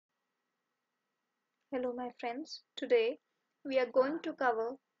Hello, my friends. Today we are going to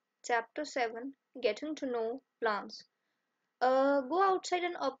cover Chapter 7, Getting to Know Plants. Go outside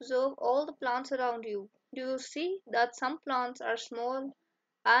and observe all the plants around you. Do you see that some plants are small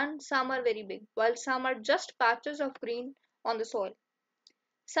and some are very big, while some are just patches of green on the soil?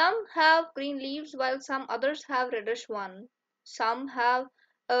 Some have green leaves, while some others have reddish ones. Some have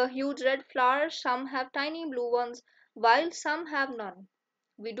huge red flowers, some have tiny blue ones, while some have none.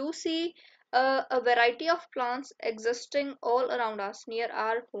 We do see a variety of plants existing all around us, near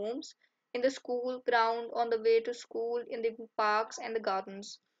our homes, in the school ground, on the way to school, in the parks and the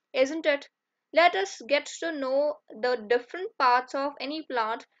gardens. Isn't it? Let us get to know the different parts of any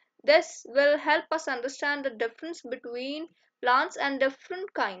plant. This will help us understand the difference between plants and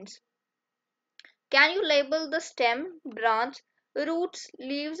different kinds. Can you label the stem, branch, roots,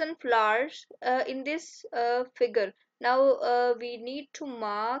 leaves, and flowers in this figure? Now we need to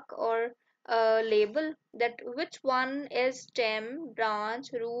mark or label that which one is stem, branch,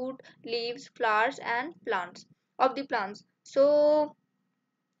 root, leaves, flowers, and plants of the plants. So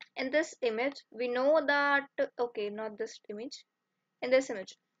in this image, we know that okay, not this image, in this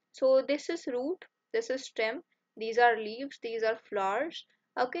image. So this is root, this is stem, these are leaves, these are flowers.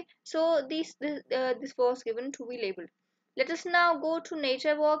 Okay, so this was given to be labeled. Let us now go to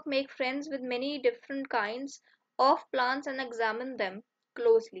nature walk, make friends with many different kinds of plants and examine them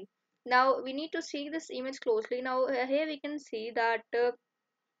closely. Now we need to see this image closely. Now here we can see that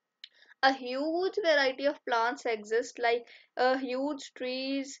a huge variety of plants exist, like huge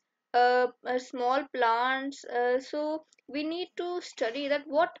trees, small plants. So we need to study that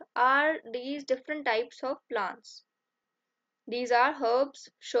what are these different types of plants. These are herbs,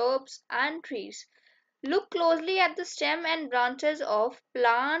 shrubs, and trees. Look closely at the stem and branches of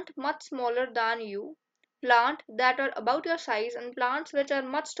plant much smaller than you, plant that are about your size, and plants which are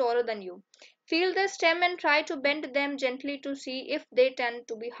much taller than you. Feel the stem and try to bend them gently to see if they tend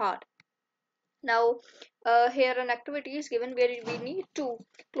to be hard. Now, here an activity is given where we need to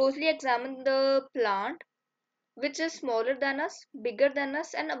closely examine the plant which is smaller than us, bigger than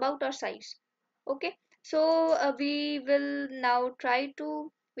us, and about our size. Okay, so we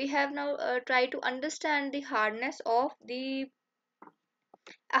have now try to understand the hardness of the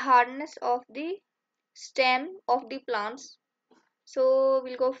stem of the plants. So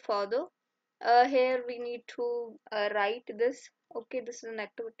we'll go further. Here we need to write this. Okay, this is an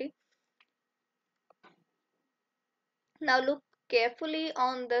activity. Now look carefully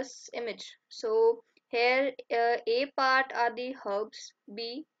on this image. So here A part are the herbs,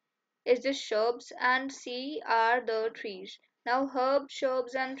 B is the shrubs, and C are the trees. Now herbs,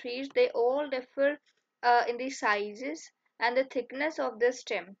 shrubs, and trees, they all differ in the sizes and the thickness of the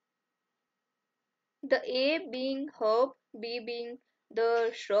stem. The A being herb, B being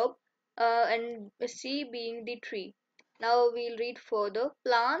the shrub, and C being the tree. Now we'll read further.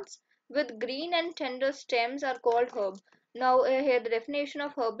 Plants with green and tender stems are called herb. Now here the definition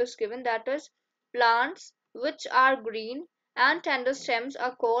of herb is given, that is plants which are green and tender stems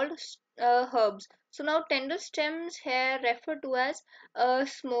are called herbs. So now tender stems here refer to as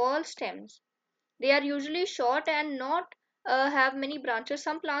small stems. They are usually short and not have many branches.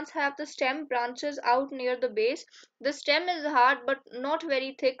 Some plants have the stem branches out near the base. The stem is hard but not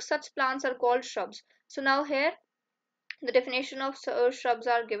very thick. Such plants are called shrubs. So now here the definition of shrubs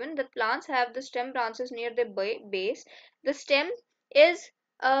are given, that plants have the stem branches near the base. The stem is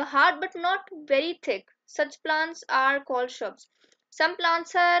hard but not very thick. Such plants are called shrubs. Some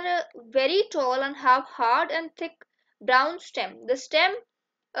plants are very tall and have hard and thick brown stem. The stem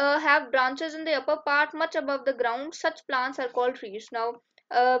have branches in the upper part much above the ground. Such plants are called trees. Now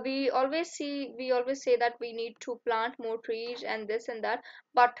we always say that we need to plant more trees and this and that,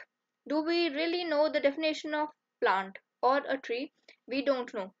 but do we really know the definition of plant or a tree? We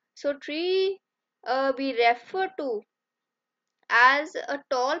don't know. So tree we refer to as a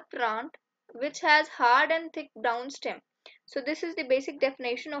tall plant which has hard and thick brown stem. So this is the basic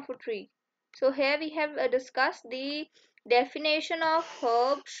definition of a tree. So here we have discussed the definition of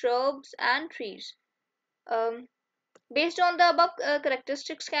herbs, shrubs, and trees. Um, Based on the above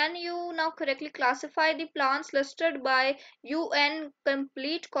characteristics, can you now correctly classify the plants listed by UN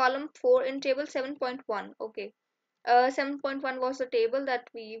complete column 4 in table 7.1? Okay. 7.1 was the table that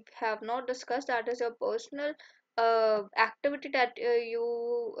we have not discussed. That is your personal activity that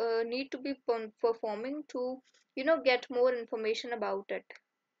you need to be performing to get more information about it.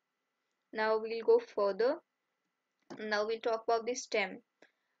 Now we'll go further. Now we'll talk about the stem.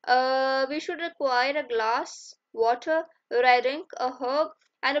 We should require a glass, water, red ink, a herb,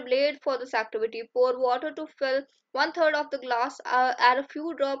 and a blade for this activity. Pour water to fill 1/3 of the glass. Add a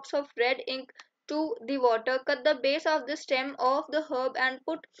few drops of red ink to the water. Cut the base of the stem of the herb and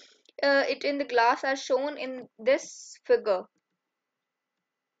put it in the glass as shown in this figure.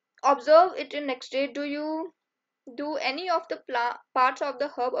 Observe it in next day. Do any of the parts of the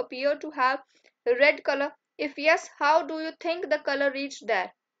herb appear to have red color? If yes, how do you think the color reached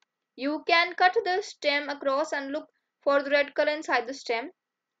there? You can cut the stem across and look for the red color inside the stem.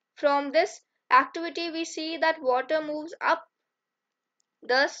 From this activity, we see that water moves up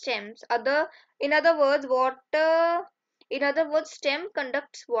the stems. In other words, stem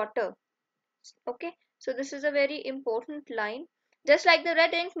conducts water. Okay, so this is a very important line. Just like the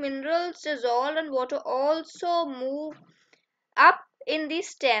red ink, minerals dissolved in water also move up in the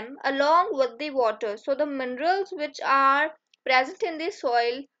stem along with the water. So the minerals which are present in the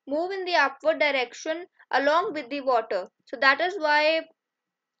soil move in the upward direction along with the water. So that is why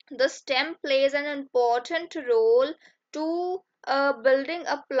the stem plays an important role to building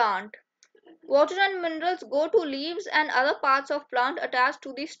a plant. Water and minerals go to leaves and other parts of plant attached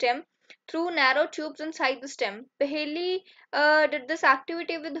to the stem through narrow tubes inside the stem. Paheli did this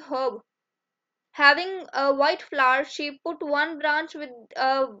activity with herb. Having a white flower, she put one branch with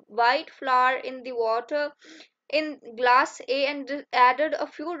a white flower in the water in glass A and added a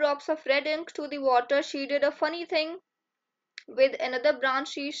few drops of red ink to the water. She did a funny thing with another branch.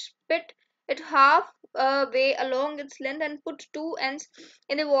 She split it half way along its length and put two ends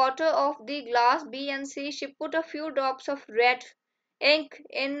in the water of the glass B and C. She put a few drops of red ink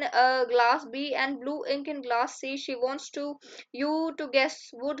in glass B and blue ink in glass C. She wants you to guess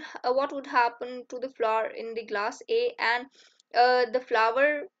what would happen to the flower in the glass A and the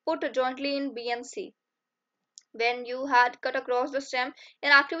flower put jointly in B and C. When you had cut across the stem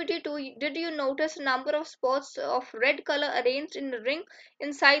in activity 2, did you notice a number of spots of red color arranged in a ring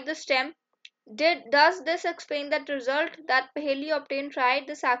inside the stem? Does this explain that result that Paheli obtained? Try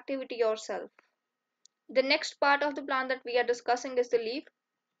this activity yourself. The next part of the plant that we are discussing is the leaf.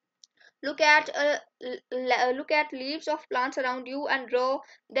 Look at leaves of plants around you and draw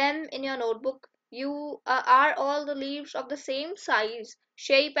them in your notebook. You are all the leaves of the same size,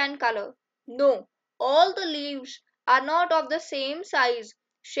 shape and color? No, all the leaves are not of the same size,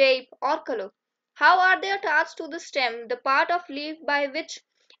 shape or color. How are they attached to the stem? The part of leaf by which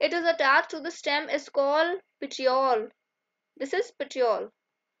it is attached to the stem is called petiole. This is petiole.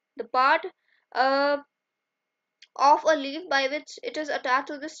 The part uh, of a leaf by which it is attached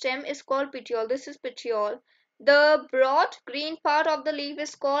to the stem is called petiole. This is petiole. The broad green part of the leaf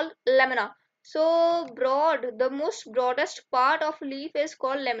is called lamina. So broad, the most broadest part of leaf is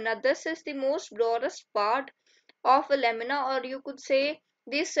called lamina. This is the most broadest part of a lamina, or you could say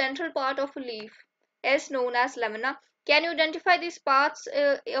the central part of a leaf is known as lamina. Can you identify these parts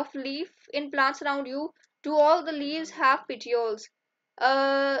of leaf in plants around you? Do all the leaves have petioles?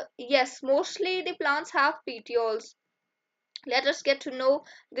 Yes, mostly the plants have petioles. Let us get to know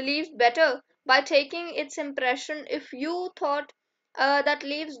the leaves better by taking its impression. If you thought that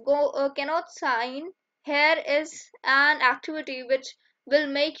leaves cannot sign, here is an activity which will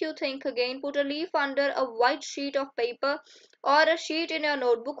make you think again. Put a leaf under a white sheet of paper or a sheet in your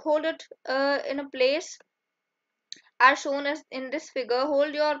notebook. Hold it in a place as shown as in this figure.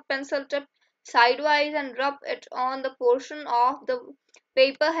 Hold your pencil tip sidewise and rub it on the portion of the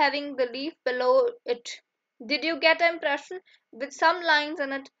paper having the leaf below it. Did you get an impression with some lines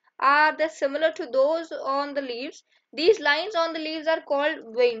in it? Are they similar to those on the leaves? These lines on the leaves are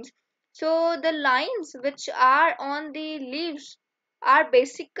called veins. So the lines which are on the leaves are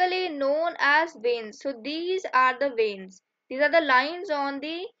basically known as veins. So these are the veins. These are the lines on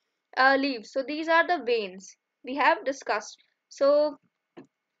the leaves. So these are the veins we have discussed. So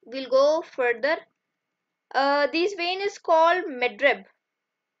we'll go further. This vein is called midrib.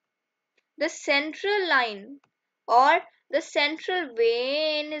 The central line or the central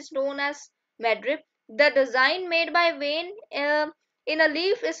vein is known as midrib. The design made by vein in a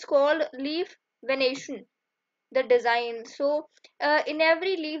leaf is called leaf venation. The design. So in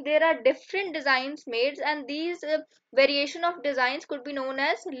every leaf there are different designs made, and these variation of designs could be known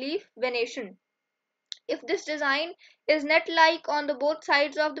as leaf venation. If this design is net-like on the both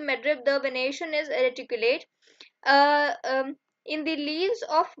sides of the midrib, the venation is reticulate. Uh, um, in the leaves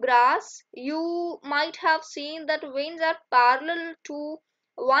of grass, you might have seen that veins are parallel to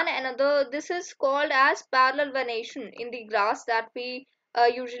one another. This is called as parallel venation in the grass that we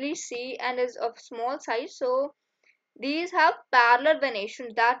usually see and is of small size. So these have parallel venation.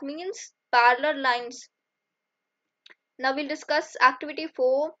 That means parallel lines. Now we'll discuss activity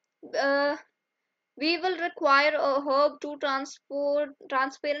 4. Uh, We will require a herb to transport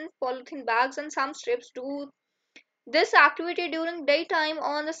transparent polythene bags and some strips. This activity during daytime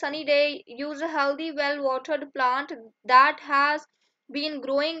on a sunny day use a healthy, well-watered plant that has been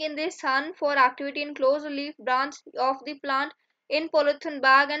growing in the sun for activity in close leaf branch of the plant in polythene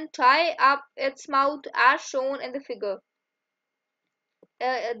bag and tie up its mouth as shown in the figure.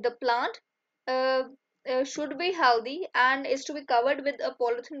 The plant uh, should be healthy and is to be covered with a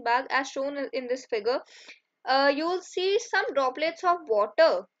polythene bag as shown in this figure. You'll see some droplets of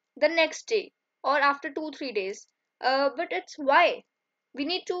water the next day or after 2 3 days. But it's why we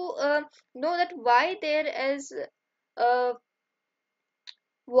need to know that why there is uh,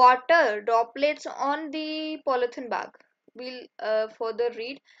 water droplets on the polythene bag. We'll further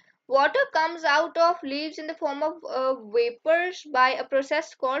read. Water comes out of leaves in the form of vapors by a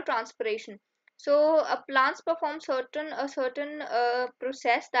process called transpiration. So, plants perform certain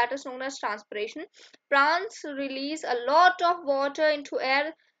process that is known as transpiration. Plants release a lot of water into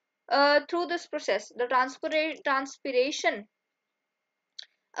air through this process. The transpiration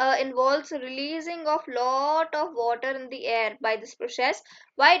involves releasing of lot of water in the air by this process.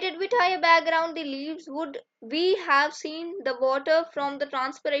 Why did we tie a bag around the leaves? Would we have seen the water from the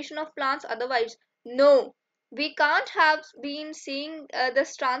transpiration of plants otherwise? No, we can't have been seeing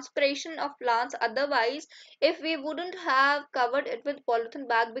this transpiration of plants otherwise if we wouldn't have covered it with polythene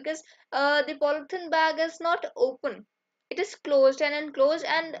bag, because the polythene bag is not open, it is closed and enclosed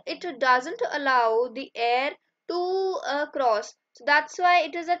and it doesn't allow the air to cross. So that's why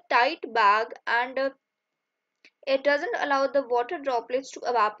it is a tight bag, and it doesn't allow the water droplets to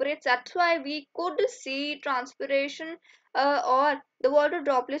evaporate. That's why we could see transpiration or the water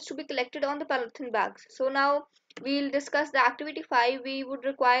droplets to be collected on the polythene bags. So now we'll discuss the activity 5. We would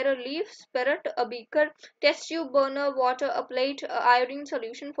require a leaf, spirit, a beaker, test tube, burner, water, a plate, iodine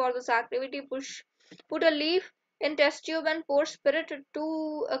solution. For this activity, put a leaf in test tube and pour spirit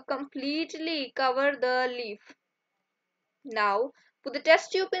to completely cover the leaf. Now, put the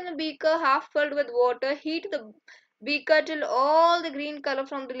test tube in the beaker half filled with water. Heat the beaker till all the green color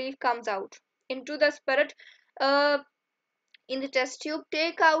from the leaf comes out. Into the spirit uh, in the test tube,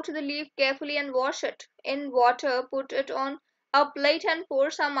 take out the leaf carefully and wash it. In water, put it on a plate and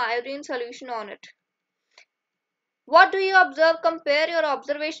pour some iodine solution on it. What do you observe? Compare your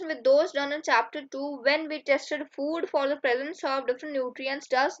observation with those done in chapter 2 when we tested food for the presence of different nutrients.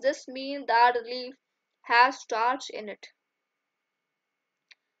 Does this mean that the leaf has starch in it?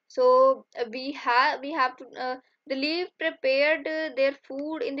 So we have to the leaf prepared their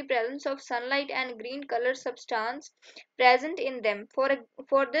food in the presence of sunlight and green color substance present in them. For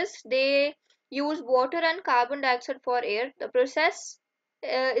this they use water and carbon dioxide for air. The process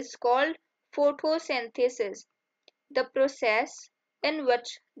is called photosynthesis. The process in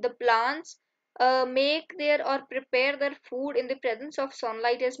which the plants make their or prepare their food in the presence of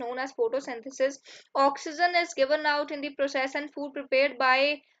sunlight is known as photosynthesis. Oxygen is given out in the process and food prepared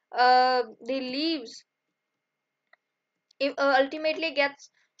by the leaves ultimately gets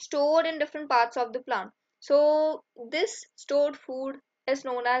stored in different parts of the plant. So this stored food is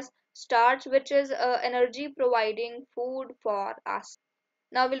known as starch, which is energy providing food for us.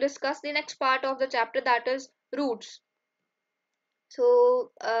 Now we'll discuss the next part of the chapter, that is roots.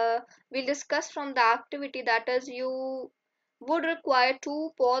 So we'll discuss from the activity, that is you would require two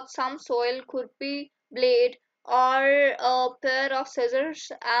pots, some soil, kurpi, blade, or a pair of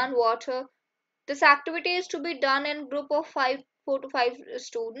scissors and water. This activity is to be done in group of 4 to 5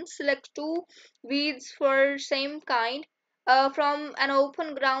 students. Select two weeds for same kind from an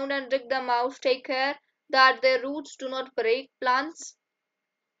open ground and dig them out. Take care that their roots do not break. Plants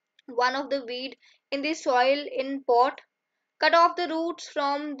one of the weed in the soil in pot. Cut off the roots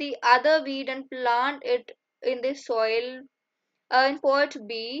from the other weed and plant it in the soil in pot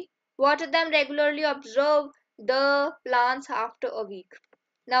B. Water them regularly. Observe the plants after a week.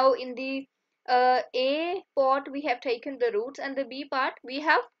 Now in the A pot we have taken the roots, and the B part we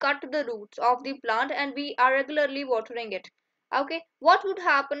have cut the roots of the plant and we are regularly watering it. Okay, what would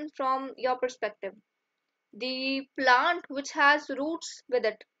happen from your perspective? The plant which has roots with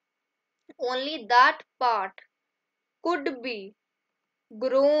it, only that part could be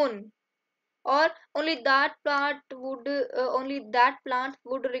grown, or only that plant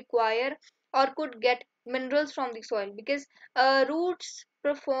would require or could get minerals from the soil, because roots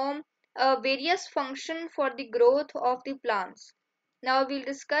perform various function for the growth of the plants. Now we'll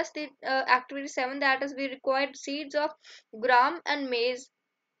discuss the activity 7, that is we required seeds of gram and maize,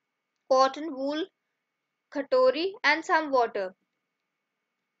 cotton wool, katori, and some water.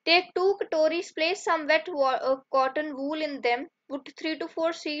 Take 2 katoris, place some wet cotton wool in them, put 3 to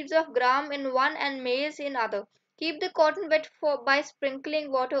 4 seeds of gram in one and maize in other. Keep the cotton wet by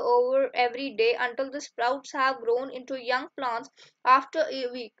sprinkling water over every day until the sprouts have grown into young plants. After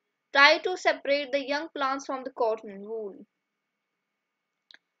a week, try to separate the young plants from the cotton wool.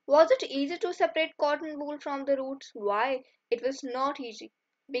 Was it easy to separate cotton wool from the roots? Why? It was not easy.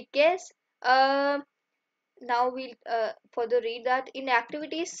 Because now we'll further read that in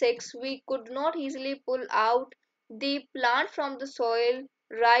activity 6 we could not easily pull out the plant from the soil.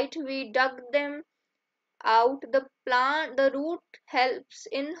 Right, we dug them out. The root helps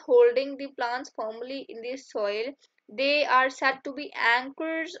in holding the plants firmly in the soil. They are said to be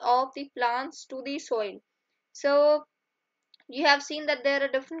anchors of the plants to the soil. So you have seen that there are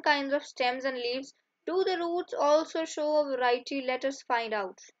different kinds of stems and leaves. Do the roots also show a variety? Let us find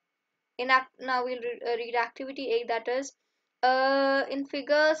out. Now we'll read activity 8, that is in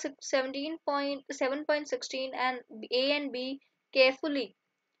figure 17.7.16 and A and B carefully.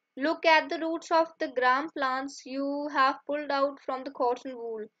 Look at the roots of the gram plants you have pulled out from the cotton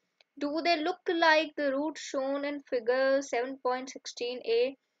wool. Do they look like the roots shown in figure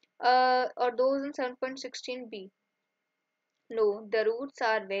 7.16a or those in 7.16b? No, the roots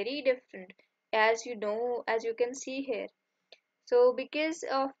are very different, as you know, as you can see here. So, because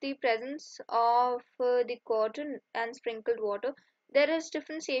of the presence of the cotton and sprinkled water, there is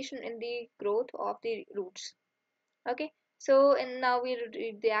differentiation in the growth of the roots. Okay, so and now we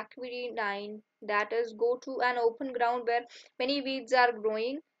read the activity 9, that is go to an open ground where many weeds are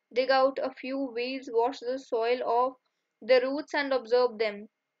growing. Dig out a few weeds, wash the soil off the roots and observe them.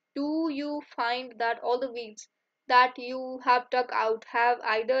 Do you find that all the weeds that you have dug out have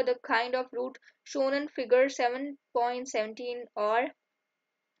either the kind of root shown in figure 7.17 or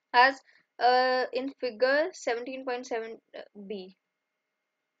as in figure 17.7b?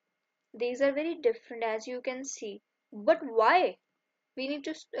 These are very different, as you can see. But why? We need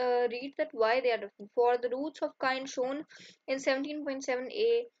to read that why they are different. For the roots of kind shown in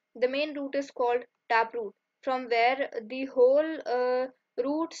 17.7a, the main root is called taproot, from where the whole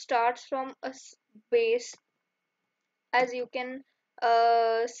root starts from a base. As you can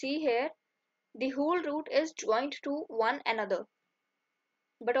see here, the whole root is joined to one another.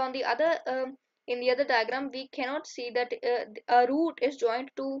 But on the other, in the other diagram, we cannot see that a root is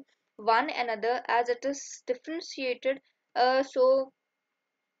joined to one another as it is differentiated. So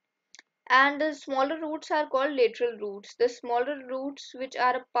and the smaller roots are called lateral roots. The smaller roots which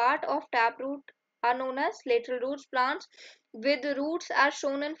are a part of taproot are known as lateral roots. Plants with roots as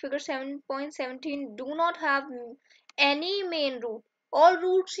shown in figure 7.17 do not have any main root. All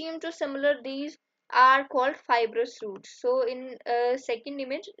roots seem to similar. These are called fibrous roots. So in second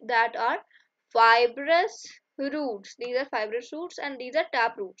image, that are fibrous roots. These are fibrous roots and these are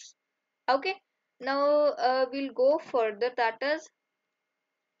tap roots. Okay, now we'll go further, that is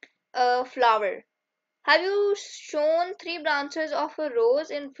a flower. Have you shown three branches of a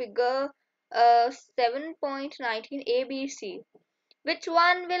rose in figure 7.19 ABC? Which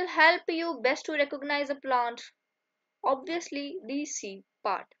one will help you best to recognize a plant? Obviously, the C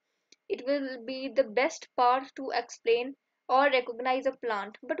part. It will be the best part to explain or recognize a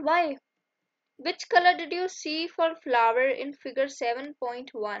plant. But why? Which color did you see for flower in figure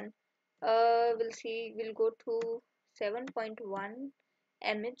 7.1? We'll go to 7.1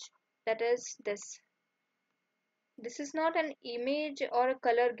 image, that is this. This is not an image or a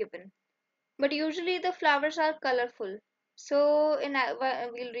color given, but usually the flowers are colorful. So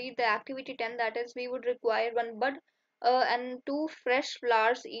we'll read the activity 10, that is we would require one bud and two fresh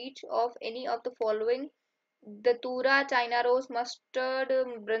flowers each of any of the following: the tura, china rose, mustard,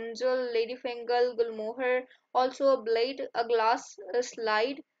 brinjal, ladyfinger, gulmohar, also a blade, a glass, a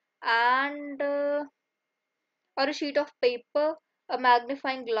slide, and or a sheet of paper, a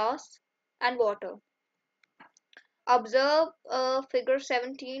magnifying glass, and water. Observe figure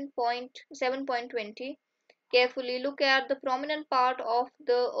 17.7.20 carefully. Look at the prominent part of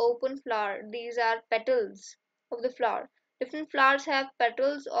the open flower. These are petals of the flower. Different flowers have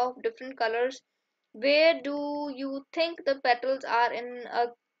petals of different colors. Where do you think the petals are in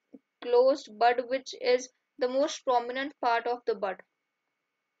a closed bud? Which is the most prominent part of the bud?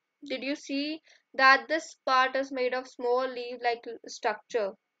 Did you see that this part is made of small leaf-like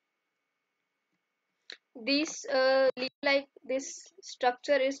structure? These leaf-like this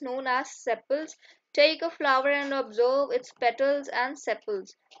structure is known as sepals. Take a flower and observe its petals and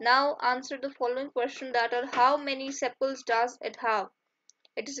sepals. Now answer the following question, that are how many sepals does it have?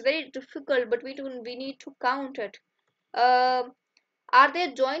 It is very difficult, but we need to count it. Um are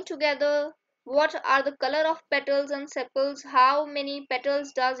they joined together? What are the color of petals and sepals? How many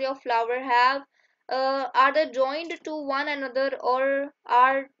petals does your flower have? Are they joined to one another or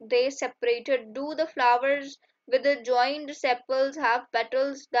are they separated? Do the flowers with the joined sepals have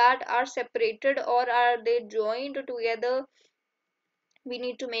petals that are separated, or are they joined together? We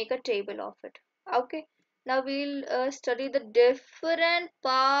need to make a table of it. Okay, now we'll study the different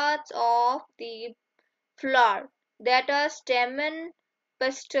parts of the flower, that are stamen,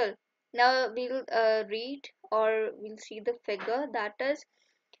 pistil. Now we'll read, or we'll see the figure. That is,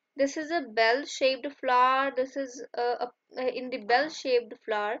 this is a bell shaped flower. This is in the bell shaped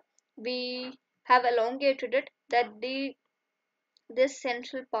flower we have elongated it, that the this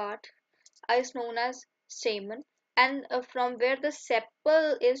central part is known as stamen, and from where the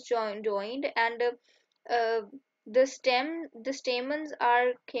sepal is joined, and uh, the stamens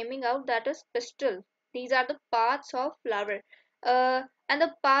are coming out, that is pistil. These are the parts of flower, and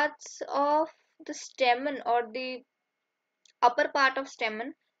the parts of the stamen, or the upper part of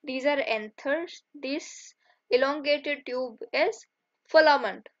stamen, these are anthers. This elongated tube is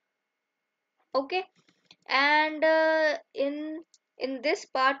filament. Okay, and in this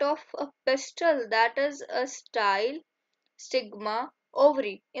part of a pistil, that is a style, stigma,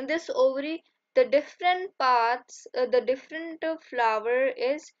 ovary. In this ovary, the different parts, the different flower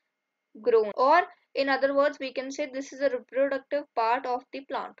is grown, or in other words we can say this is a reproductive part of the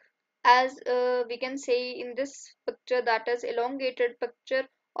plant. As we can say in this picture, that is elongated picture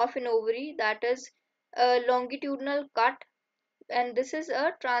of an ovary, that is a longitudinal cut, and this is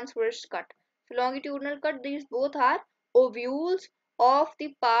a transverse cut. So longitudinal cut, these both are ovules of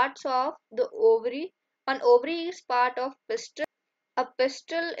the parts of the ovary. An ovary is part of pistil. A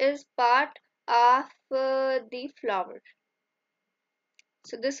pistil is part of the flower.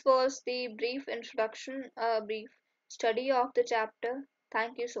 So this was the brief introduction, brief study of the chapter.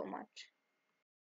 Thank you so much.